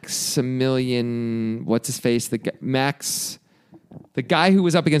Maximilian, what's his face? The guy who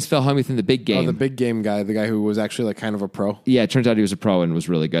was up against Phil Hellmuth in the big game. Oh, the big game guy, the guy who was actually like kind of a pro. Yeah, it turns out he was a pro and was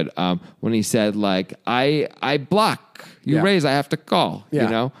really good. When he said like, I block, you raise, I have to call, you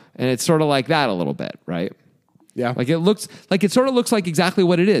know? And it's sort of like that a little bit, right? Yeah. Like it sort of looks like exactly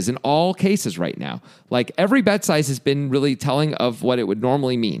what it is in all cases right now. Like every bet size has been really telling of what it would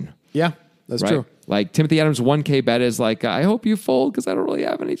normally mean. Yeah, that's true. Like Timothy Adams' 1K bet is like, I hope you fold because I don't really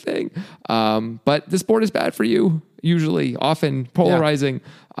have anything. But this board is bad for you, usually, often polarizing.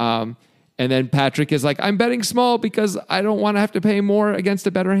 And then Patrik is like, I'm betting small because I don't want to have to pay more against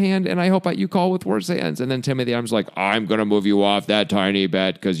a better hand, and I hope you call with worse hands. And then Timothy Adams is like, I'm going to move you off that tiny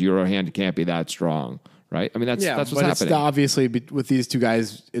bet because your hand can't be that strong. Right? I mean, that's what's happening. It's obviously, with these two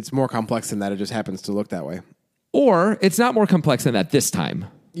guys, it's more complex than that. It just happens to look that way. Or it's not more complex than that this time.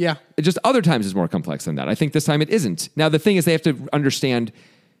 Yeah. It just other times is more complex than that. I think this time it isn't. Now, the thing is they have to understand,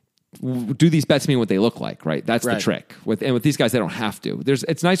 do these bets mean what they look like, right? That's the trick. With these guys, they don't have to.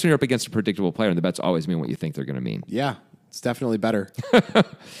 It's nice when you're up against a predictable player and the bets always mean what you think they're going to mean. Yeah, it's definitely better.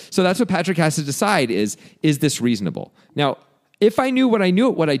 So that's what Patrik has to decide is this reasonable? Now, if I knew what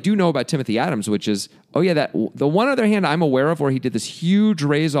I do know about Timothy Adams, which is, the one other hand I'm aware of where he did this huge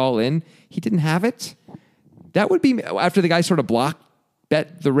raise all in, he didn't have it. That would be, after the guy sort of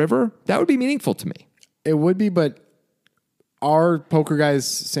bet the river, that would be meaningful to me. It would be, but our poker guy's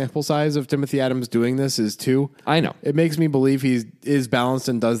sample size of Timothy Adams doing this is 2. I know. It makes me believe he is balanced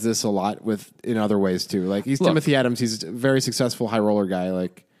and does this a lot in other ways too. Like Timothy Adams, he's a very successful high roller guy.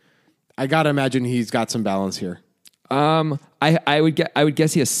 Like I gotta imagine he's got some balance here. I would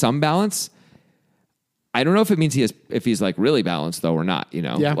guess he has some balance. I don't know if it means if he's like really balanced though or not, you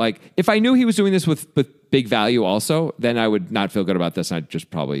know? Yeah. Like if I knew he was doing this with big value also, then I would not feel good about this. I'd just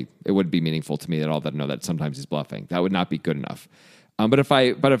it wouldn't be meaningful to me at all that know that sometimes he's bluffing. That would not be good enough. But if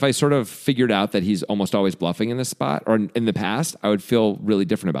I sort of figured out that he's almost always bluffing in this spot or in the past, I would feel really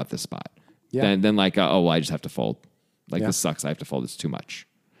different about this spot. Yeah. Than like, I just have to fold. Like this sucks. I have to fold. It's too much.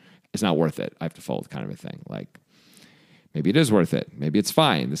 It's not worth it. I have to fold kind of a thing. Like maybe it is worth it. Maybe it's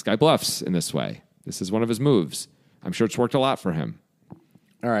fine. This guy bluffs in this way. This is one of his moves. I'm sure it's worked a lot for him.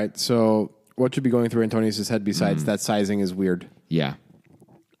 All right. So what should be going through Antonius' head besides that sizing is weird? Yeah.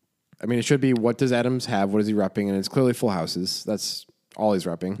 I mean, it should be, what does Adams have? What is he repping? And it's clearly full houses. That's all he's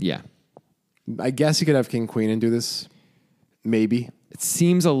repping. Yeah. I guess he could have king, queen and do this. Maybe. It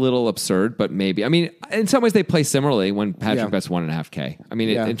seems a little absurd, but maybe. I mean, in some ways they play similarly when Patrik bets 1.5K. I mean,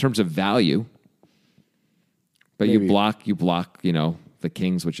 in terms of value. But maybe. you block, the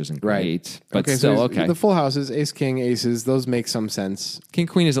kings, which isn't great, but still okay. The full houses, ace, king, aces, those make some sense. King,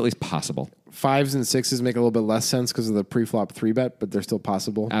 queen is at least possible. 5s and 6s make a little bit less sense because of the pre-flop 3-bet, but they're still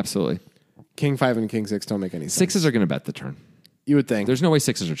possible. Absolutely. King 5 and king 6 don't make any sense. 6s are going to bet the turn. You would think. There's no way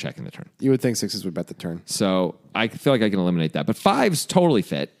 6s are checking the turn. You would think 6s would bet the turn. So I feel like I can eliminate that. But 5s totally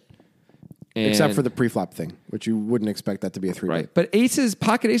fit. Except for the pre-flop thing, which you wouldn't expect that to be a 3-bet. Right. But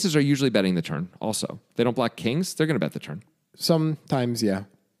pocket aces are usually betting the turn also. They don't block kings. They're going to bet the turn. Sometimes, yeah.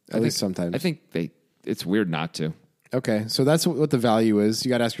 At least sometimes. I think it's weird not to. Okay, so that's what the value is. You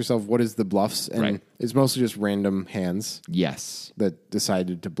got to ask yourself, what is the bluffs? And it's mostly just random hands. Yes. That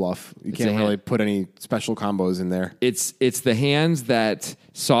decided to bluff. You can't really put any special combos in there. It's the hands that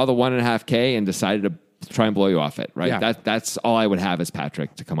saw the 1.5K and decided to try and blow you off it, right? Yeah. That's all I would have as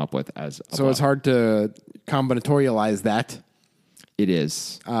Patrik to come up with as a So bluff. it's hard to combinatorialize that. It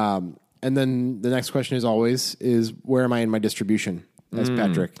is. And then the next question is always, where am I in my distribution? as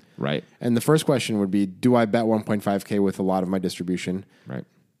Patrik. Right. And the first question would be, do I bet 1.5K with a lot of my distribution? Right.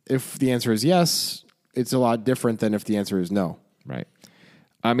 If the answer is yes, it's a lot different than if the answer is no. Right.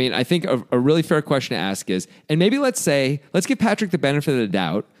 I mean, I think a really fair question to ask is, and maybe let's give Patrik the benefit of the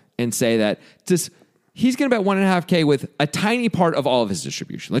doubt and say that he's going to bet 1.5K with a tiny part of all of his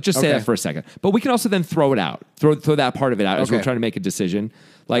distribution. Let's just say that for a second. But we can also then throw it out, throw that part of it out as we're trying to make a decision.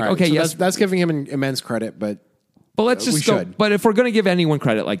 Like, right, okay, so yes. That's giving him immense credit, but let's just go. But if we're going to give anyone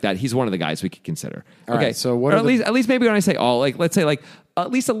credit like that, he's one of the guys we could consider. All right, so what or at least maybe when I say all, like let's say like at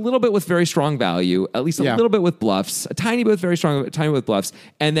least a little bit with very strong value, at least a little bit with bluffs, a tiny bit with very strong, a tiny bit with bluffs,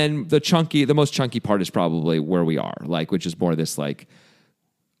 and then the most chunky part is probably where we are, like which is more this like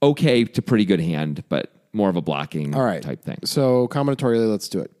okay to pretty good hand, but more of a blocking type thing. So combinatorially, let's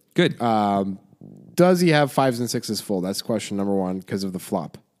do it. Good. Does he have 5s and 6s full? That's question number one because of the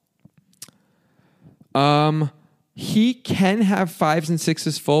flop. He can have 5s and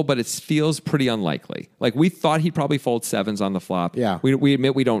 6s full, but it feels pretty unlikely. Like we thought he'd probably fold 7s on the flop. Yeah. We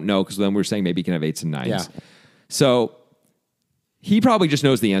admit we don't know because then we're saying maybe he can have 8s and 9s. Yeah. So he probably just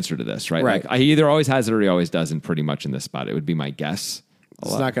knows the answer to this, right? Right. Like he either always has it or he always doesn't pretty much in this spot. It would be my guess.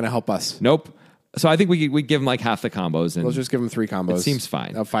 It's not going to help us. Nope. So I think we give him like half the combos. And let's just give him 3 combos. It seems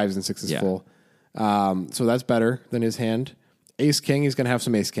fine. Of 5s and 6s full. So that's better than his hand. Ace King, he's going to have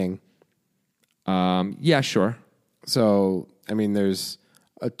some Ace King. Yeah, sure. So, I mean, there's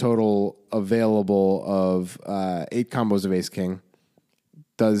a total available of 8 combos of Ace King.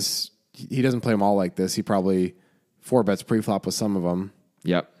 He doesn't play them all like this. He probably 4-bets pre-flop with some of them.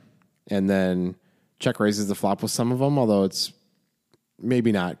 Yep. And then check raises the flop with some of them, although it's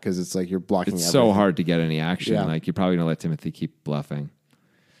maybe not because it's like you're blocking It's everything. so hard to get any action. Yeah. Like you're probably going to let Timothy keep bluffing.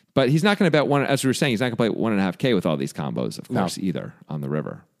 But he's not going to bet one, as we were saying, he's not going to play 1.5K with all these combos, of course, either on the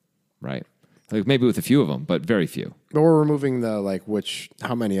river, right? Like maybe with a few of them, but very few. But we're removing the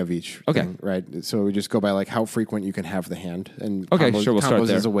how many of each thing, right? So we just go by like how frequent you can have the hand. And combos, sure, we'll start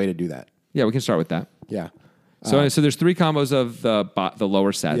there. Is a way to do that. Yeah, we can start with that. Yeah. So there's 3 combos of the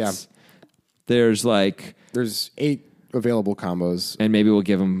lower sets. Yeah. There's 8 available combos. And maybe we'll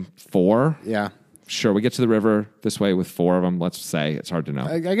give him 4. Yeah. Sure, we get to the river this way with 4 of them. Let's say it's hard to know.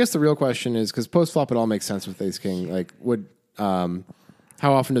 I guess the real question is because post flop it all makes sense with Ace King. Like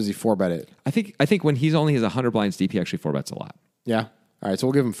how often does he 4-bet it? I think when he's only has 100 blinds deep, he actually 4-bets a lot. Yeah. All right, so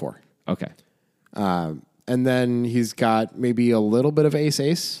we'll give him 4. Okay. And then he's got maybe a little bit of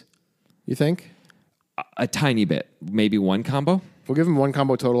ace. You think? A tiny bit, maybe 1 combo. We'll give him 1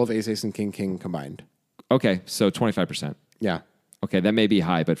 combo total of ace and king combined. Okay, so 25%. Yeah. Okay, that may be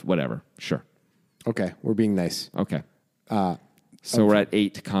high, but whatever. Sure. Okay, we're being nice. Okay. So we're at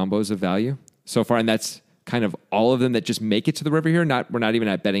 8 combos of value so far, and that's kind of all of them that just make it to the river here. We're not even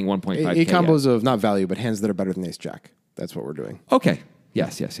at betting 1.5K 8 combos yet. of not value, but hands that are better than ace jack. That's what we're doing. Okay.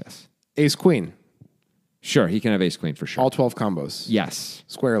 Yes. Ace queen. Sure, he can have ace queen for sure. All 12 combos. Yes.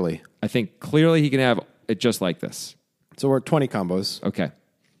 Squarely. I think clearly he can have it just like this. So we're at 20 combos. Okay.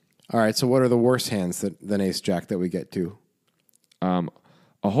 All right, so what are the worst hands than ace jack that we get to? A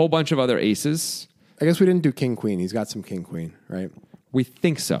whole bunch of other aces. I guess we didn't do king queen. He's got some king queen, right? We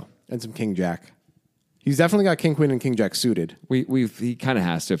think so. And some king jack. He's definitely got king queen and king jack suited. He kind of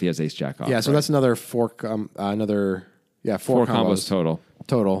has to if he has ace jack off. Yeah, so that's another 4 combos combos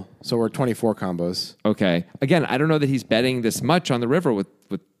total. So we're 24 combos. Okay. Again, I don't know that he's betting this much on the river with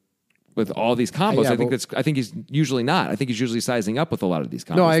all these combos. I think he's usually not. I think he's usually sizing up with a lot of these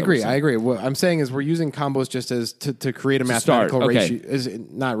combos. No, I agree. What I'm saying is we're using combos just as to create a mathematical ratio. Is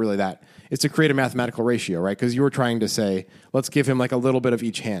not really that. It's to create a mathematical ratio, right? Because you were trying to say, let's give him like a little bit of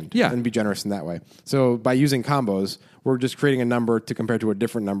each hand and be generous in that way. So by using combos, we're just creating a number to compare to a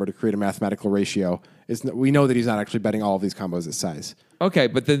different number to create a mathematical ratio. We know that he's not actually betting all of these combos at size. Okay,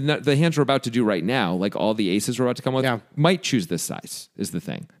 but the hands we're about to do right now, like all the aces we're about to come with, might choose this size, is the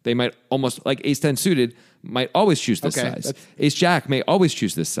thing. They might almost, like ace 10 suited, might always choose this size. Ace jack may always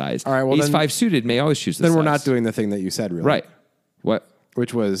choose this size. All right, well ace 5 suited may always choose this size. Then we're not doing the thing that you said, really. Right. What?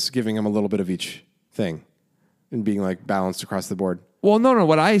 Which was giving him a little bit of each thing and being like balanced across the board. Well, no.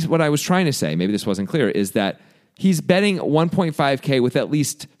 What I was trying to say, maybe this wasn't clear, is that he's betting 1.5K with at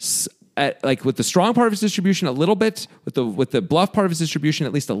least with the strong part of his distribution a little bit, with the bluff part of his distribution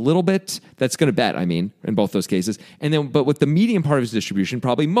at least a little bit. That's going to bet, I mean, in both those cases, and then but with the medium part of his distribution,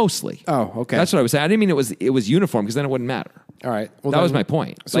 probably mostly. Oh, okay. That's what I was saying. I didn't mean it was uniform because then it wouldn't matter. All right, well, that was my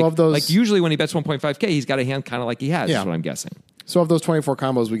point. So of those, like usually when he bets 1.5K, he's got a hand kind of like he has. Is what I'm guessing. So of those 24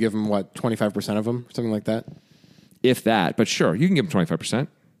 combos, we give him 25% of them, something like that. If that, but sure, you can give him 25%.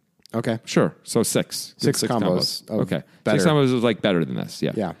 Okay, sure. So 6 combos. Okay, better. 6 combos is like better than this.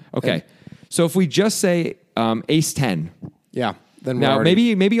 Yeah. Yeah. Okay. So if we just say ace 10, then now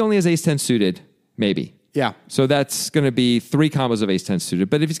maybe he only has ace 10 suited, maybe. Yeah. So that's going to be 3 combos of ace 10 suited.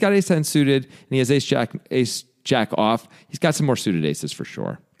 But if he's got ace 10 suited and he has ace jack off, he's got some more suited aces for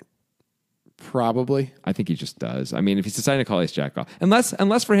sure. Probably. I think he just does. I mean, if he's deciding to call ace jack off,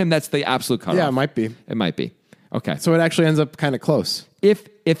 unless for him that's the absolute cutoff. Yeah, it might be. It might be. Okay. So it actually ends up kind of close. If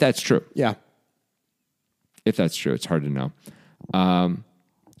that's true. Yeah. If that's true, it's hard to know. I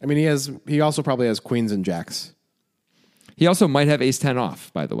mean, he also probably has queens and jacks. He also might have ace 10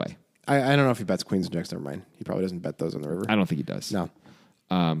 off, by the way. I don't know if he bets queens and jacks. Never mind. He probably doesn't bet those on the river. I don't think he does. No.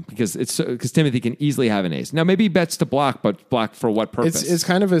 Because Timothy can easily have an ace. Now, maybe he bets to block, but block for what purpose? It's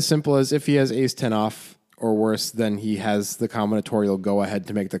kind of as simple as if he has ace 10 off or worse, then he has the combinatorial go ahead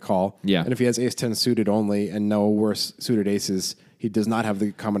to make the call. Yeah. And if he has ace 10 suited only and no worse suited aces, he does not have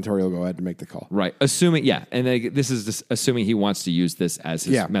the combinatorial go ahead to make the call. Right. Assuming, yeah. And this is just assuming he wants to use this as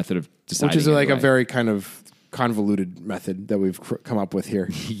his method of deciding. Which is like a very kind of convoluted method that we've come up with here.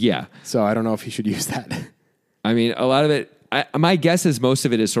 Yeah. So I don't know if he should use that. I mean, a lot of it, my guess is most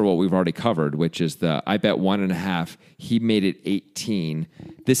of it is sort of what we've already covered, which is I bet 1.5. He made it 18.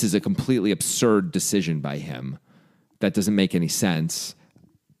 This is a completely absurd decision by him. That doesn't make any sense.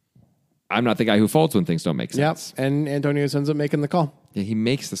 I'm not the guy who folds when things don't make sense. Yep. And Antonius ends up making the call. Yeah, he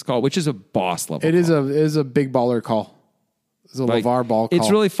makes this call, which is a boss level. It is a big baller call. It's a LeVar Ball call. It's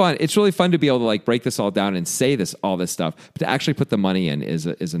really fun. It's really fun to be able to like break this all down and say all this stuff, but to actually put the money in is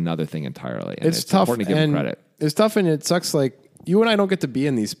another thing entirely. And it's tough. Important to give him credit. It's tough, and it sucks. Like you and I don't get to be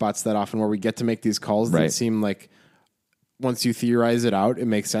in these spots that often where we get to make these calls that seem like once you theorize it out, it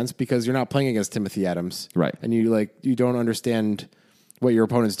makes sense because you're not playing against Timothy Adams, right? And you don't understand what your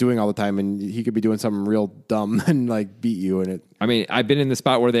opponent's doing all the time, and he could be doing something real dumb and like beat you. And I mean, I've been in the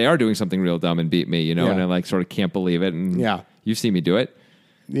spot where they are doing something real dumb and beat me, and I like sort of can't believe it. And you've seen me do it,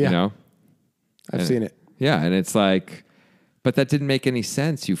 I've seen it. Yeah, and it's like, but that didn't make any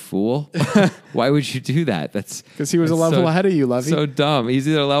sense, you fool. Why would you do that? That's because he was a level ahead of you, Levy. So dumb. He's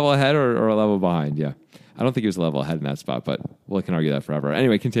either a level ahead or a level behind. Yeah, I don't think he was a level ahead in that spot, but we can argue that forever.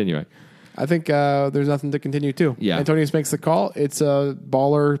 Anyway, continuing. I think there's nothing to continue to. Yeah. Antonius makes the call. It's a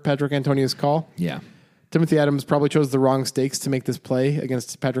baller Patrik Antonius call. Yeah. Timothy Adams probably chose the wrong stakes to make this play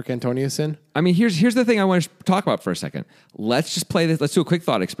against Patrik Antonius in. I mean, here's the thing I want to talk about for a second. Let's just play this. Let's do a quick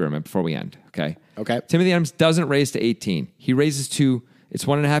thought experiment before we end. Okay. Timothy Adams doesn't raise to 18. He raises to, it's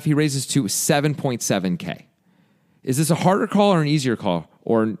 1.5. He raises to 7.7K. Is this a harder call or an easier call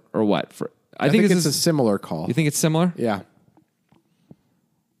or what? I think it's a similar call. You think it's similar? Yeah.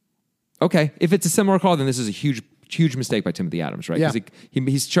 Okay, if it's a similar call, then this is a huge mistake by Timothy Adams, right? Yeah.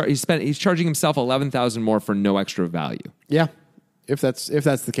 He's charging himself $11,000 more for no extra value. Yeah, if that's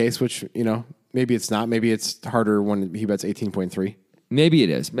the case, which maybe it's not. Maybe it's harder when he bets 18.3. Maybe it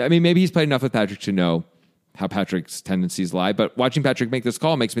is. I mean, maybe he's played enough with Patrik to know how Patrik's tendencies lie. But watching Patrik make this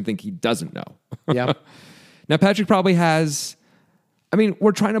call makes me think he doesn't know. Yeah. Now Patrik probably has. I mean,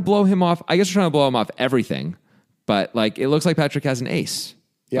 we're trying to blow him off. I guess we're trying to blow him off everything, but like it looks like Patrik has an ace.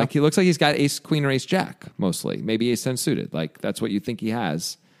 Yeah. Like he looks like he's got ace queen or ace jack mostly, maybe ace 10 suited. Like that's what you think he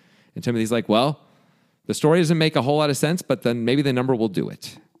has. And Timothy's like, well, the story doesn't make a whole lot of sense, but then maybe the number will do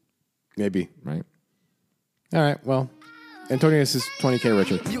it. Maybe. Right. All right. Well, Antonius is 20K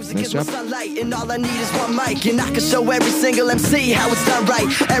richer. Music is my sunlight, and all I need is one mic. And I can show every single MC how it's done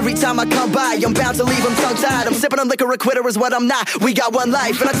right. Every time I come by, I'm bound to leave them tongue-tied. I'm sipping on liquor, a quitter is what I'm not. We got one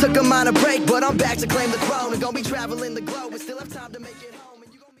life, and I took a minor break, but I'm back to claim the throne. And gonna be traveling the globe, and still have time to make it.